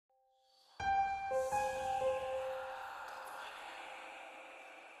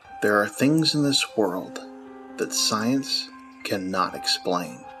There are things in this world that science cannot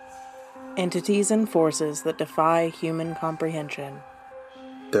explain. Entities and forces that defy human comprehension.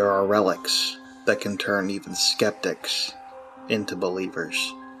 There are relics that can turn even skeptics into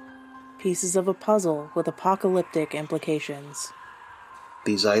believers. Pieces of a puzzle with apocalyptic implications.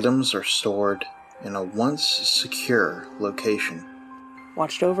 These items are stored in a once secure location.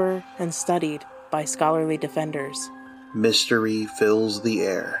 Watched over and studied by scholarly defenders. Mystery fills the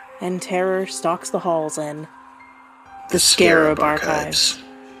air. And terror stalks the halls in the Scarab Archives.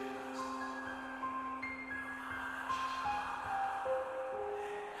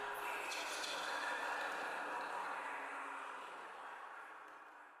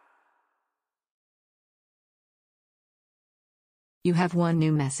 You have one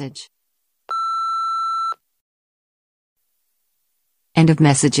new message. End of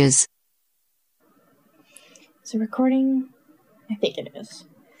messages. Is it recording? I think it is.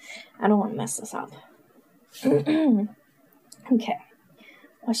 I don't want to mess this up. Okay.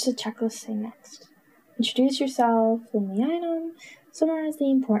 What's the checklist say next? Introduce yourself and the item. Summarize the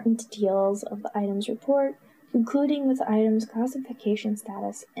important details of the item's report, concluding with the item's classification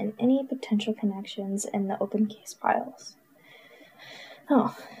status and any potential connections in the open case files.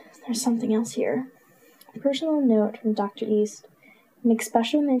 Oh, there's something else here. A personal note from Dr. East. Make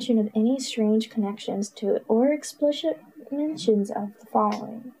special mention of any strange connections to it or explicit mentions of the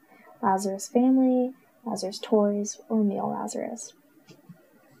following: Lazarus family, Lazarus toys, or male Lazarus.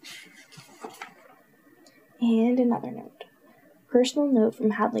 And another note. Personal note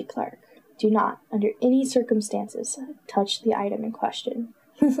from Hadley Clark. Do not, under any circumstances, touch the item in question.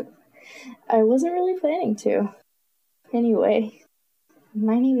 I wasn't really planning to. Anyway.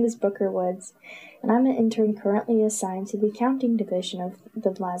 My name is Booker Woods, and I'm an intern currently assigned to the accounting division of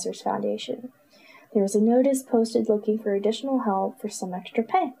the Lazarus Foundation. There was a notice posted looking for additional help for some extra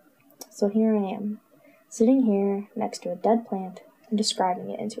pay. So here I am, sitting here next to a dead plant and describing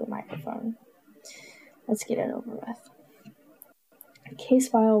it into a microphone. Let's get it over with. Case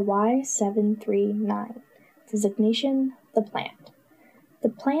file Y739. Designation: the plant. The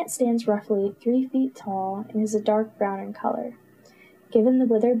plant stands roughly 3 feet tall and is a dark brown in color. Given the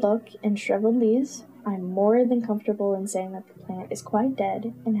withered look and shriveled leaves, I'm more than comfortable in saying that the plant is quite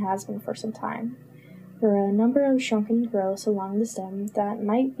dead and has been for some time. There are a number of shrunken growths along the stem that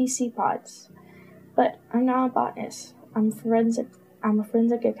might be seed pods. But I'm not a botanist. I'm a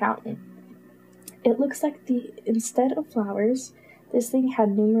forensic accountant. It looks like instead of flowers, this thing had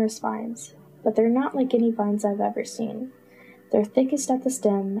numerous vines, but they're not like any vines I've ever seen. They're thickest at the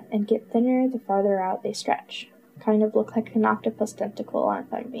stem and get thinner the farther out they stretch. Kind of look like an octopus tentacle,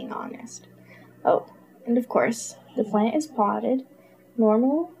 if I'm being honest. Oh, and of course, the plant is potted,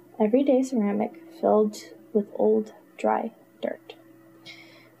 normal, everyday ceramic filled with old, dry dirt.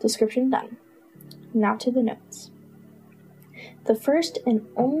 Description done. Now to the notes. The first and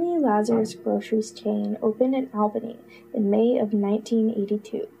only Lazarus groceries chain opened in Albany in May of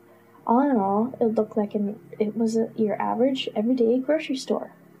 1982. All in all, it looked like it was your average, everyday grocery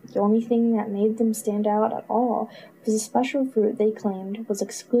store. The only thing that made them stand out at all was a special fruit they claimed was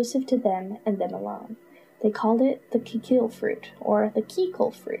exclusive to them and them alone. They called it the kikil fruit, or the kikil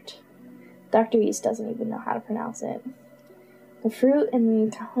fruit. Dr. East doesn't even know how to pronounce it. The fruit in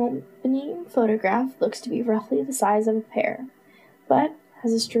the accompanying photograph looks to be roughly the size of a pear, but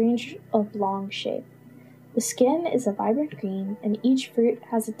has a strange oblong shape. The skin is a vibrant green, and each fruit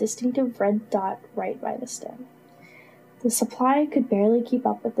has a distinctive red dot right by the stem. The supply could barely keep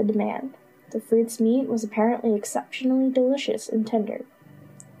up with the demand. The fruit's meat was apparently exceptionally delicious and tender,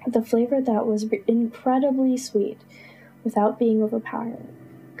 with a flavor that was incredibly sweet without being overpowering.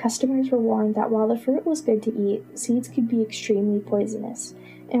 Customers were warned that while the fruit was good to eat, seeds could be extremely poisonous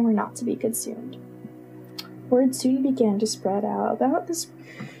and were not to be consumed. Word soon began to spread out about this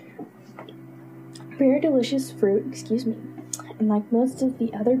rare delicious fruit, and like most of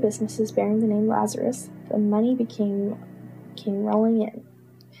the other businesses bearing the name Lazarus, the money came rolling in.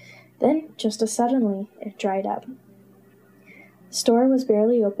 Then, just as suddenly, it dried up. The store was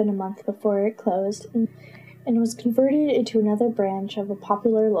barely open a month before it closed and was converted into another branch of a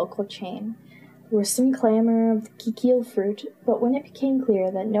popular local chain. There was some clamor of the kikil fruit, but when it became clear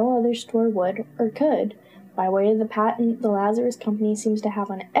that no other store would, or could, by way of the patent the Lazarus Company seems to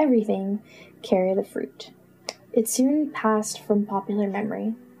have on everything, carry the fruit, it soon passed from popular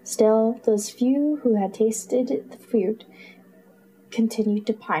memory. Still, those few who had tasted the fruit continued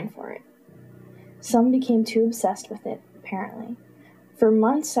to pine for it. Some became too obsessed with it, apparently. For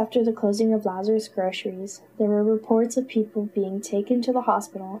months after the closing of Lazarus Groceries, there were reports of people being taken to the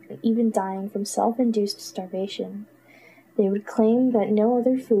hospital and even dying from self-induced starvation. They would claim that no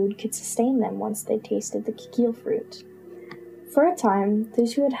other food could sustain them once they tasted the kikil fruit. For a time,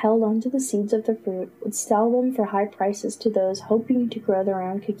 those who had held onto the seeds of the fruit would sell them for high prices to those hoping to grow their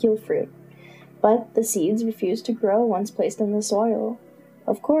own kikil fruit. But the seeds refused to grow once placed in the soil.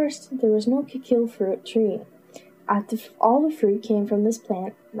 Of course, there was no kikil fruit tree. All the fruit came from this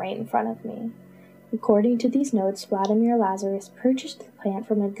plant right in front of me. According to these notes, Vladimir Lazarus purchased the plant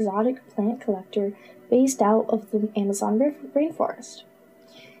from an exotic plant collector based out of the Amazon rainforest.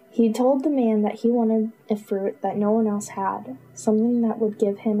 He told the man that he wanted a fruit that no one else had, something that would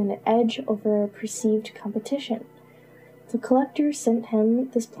give him an edge over a perceived competition. The collector sent him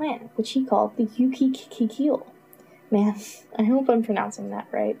this plant, which he called the Yukikikil. Man, I hope I'm pronouncing that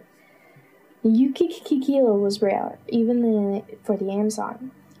right. The Yukikikil was rare, even for the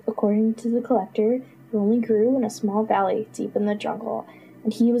Amazon. According to the collector, it only grew in a small valley deep in the jungle,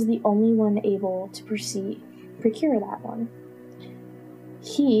 and he was the only one able to procure that one.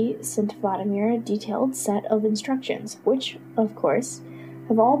 He sent Vladimir a detailed set of instructions, which, of course,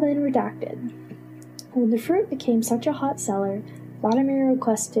 have all been redacted. When the fruit became such a hot seller, Vladimir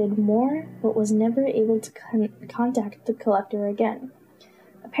requested more, but was never able to contact the collector again.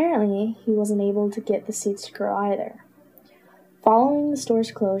 Apparently, he wasn't able to get the seeds to grow either. Following the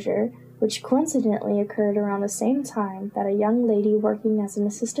store's closure, which coincidentally occurred around the same time that a young lady working as an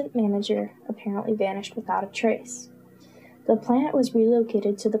assistant manager apparently vanished without a trace, the plant was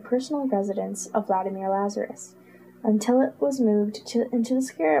relocated to the personal residence of Vladimir Lazarus until it was moved into the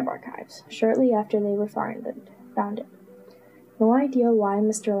Scarab archives shortly after they were found it. No idea why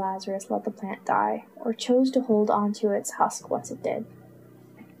Mr. Lazarus let the plant die or chose to hold onto its husk once it did.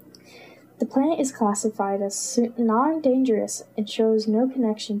 The plant is classified as non-dangerous and shows no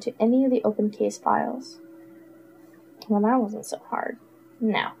connection to any of the open case files. Well, that wasn't so hard.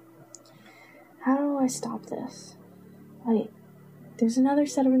 Now, how do I stop this? Wait, there's another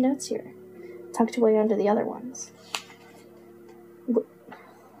set of notes here, tucked away under the other ones.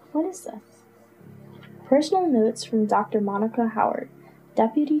 What is this? Personal notes from Dr. Monica Howard,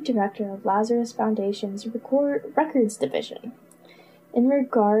 Deputy Director of Lazarus Foundation's Records Division. In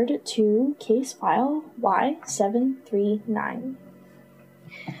regard to case file Y739.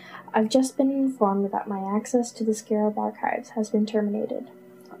 I've just been informed that my access to the Scarab archives has been terminated.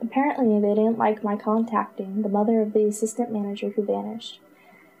 Apparently, they didn't like my contacting the mother of the assistant manager who vanished.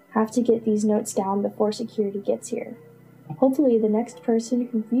 Have to get these notes down before security gets here. Hopefully, the next person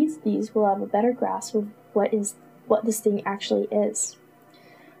who reads these will have a better grasp of what this thing actually is.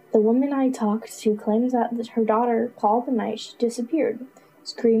 The woman I talked to claims that her daughter called the night she disappeared,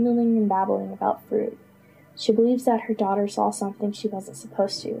 screaming and babbling about fruit. She believes that her daughter saw something she wasn't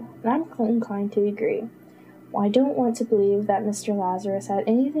supposed to, and I'm inclined to agree. While I don't want to believe that Mr. Lazarus had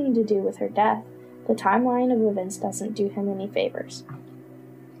anything to do with her death, the timeline of events doesn't do him any favors.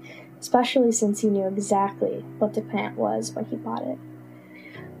 Especially since he knew exactly what the plant was when he bought it.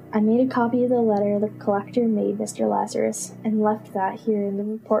 I made a copy of the letter the collector made Mr. Lazarus and left that here in the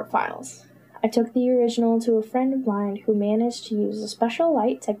report files. I took the original to a friend of mine who managed to use a special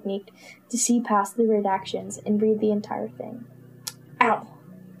light technique to see past the redactions and read the entire thing. Ow!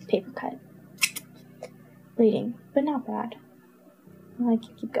 Paper cut. Bleeding, but not bad. Well, I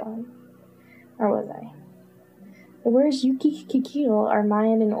can keep going. Or was I? The words Yukikikil are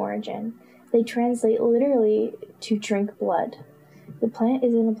Mayan in origin. They translate literally to drink blood. The plant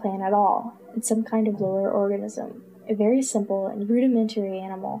isn't a plant at all. It's some kind of lower organism, a very simple and rudimentary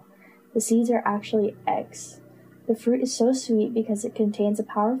animal. The seeds are actually eggs. The fruit is so sweet because it contains a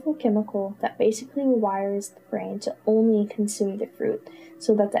powerful chemical that basically rewires the brain to only consume the fruit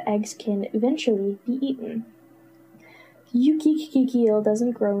so that the eggs can eventually be eaten. Yukikikil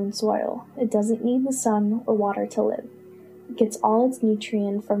doesn't grow in soil. It doesn't need the sun or water to live. It gets all its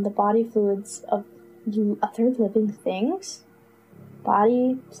nutrient from the body fluids of other living things?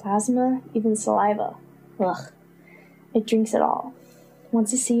 Body, plasma, even saliva. Ugh. It drinks it all.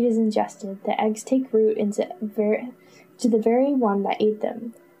 Once a seed is ingested, the eggs take root into the very one that ate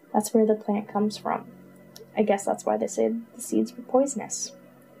them. That's where the plant comes from. I guess that's why they say the seeds were poisonous.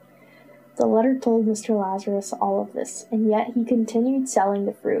 The letter told Mr. Lazarus all of this, and yet he continued selling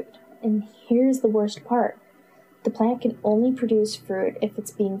the fruit. And here's the worst part. The plant can only produce fruit if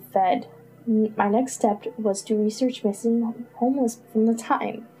it's being fed. My next step was to research missing homeless from the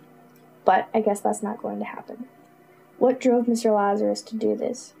time. But I guess that's not going to happen. What drove Mr. Lazarus to do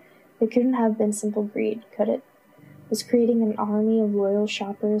this? It couldn't have been simple greed, could it? Was creating an army of loyal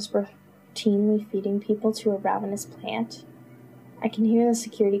shoppers routinely feeding people to a ravenous plant? I can hear the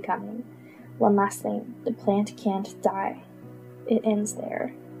security coming. One last thing. The plant can't die. It ends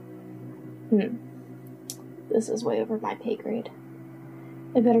there. This is way over my pay grade.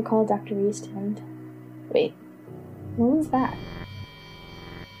 I better call Dr. East and... Wait, what was that?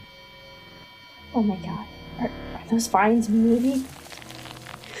 Oh my god. Are those vines moving?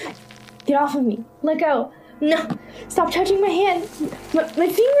 Get off of me. Let go. No. Stop touching my hand. My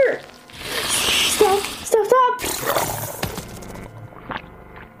finger. Stop.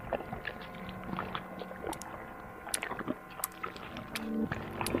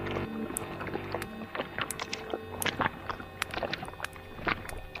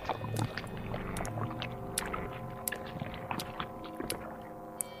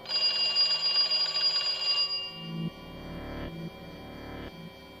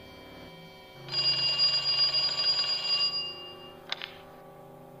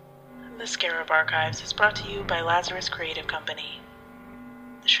 The Scarab Archives is brought to you by Lazarus Creative Company.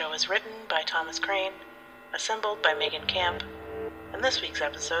 The show is written by Thomas Crane, assembled by Megan Camp, and this week's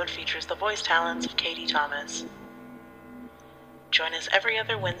episode features the voice talents of Katie Thomas. Join us every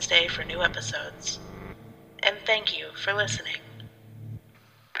other Wednesday for new episodes. And thank you for listening.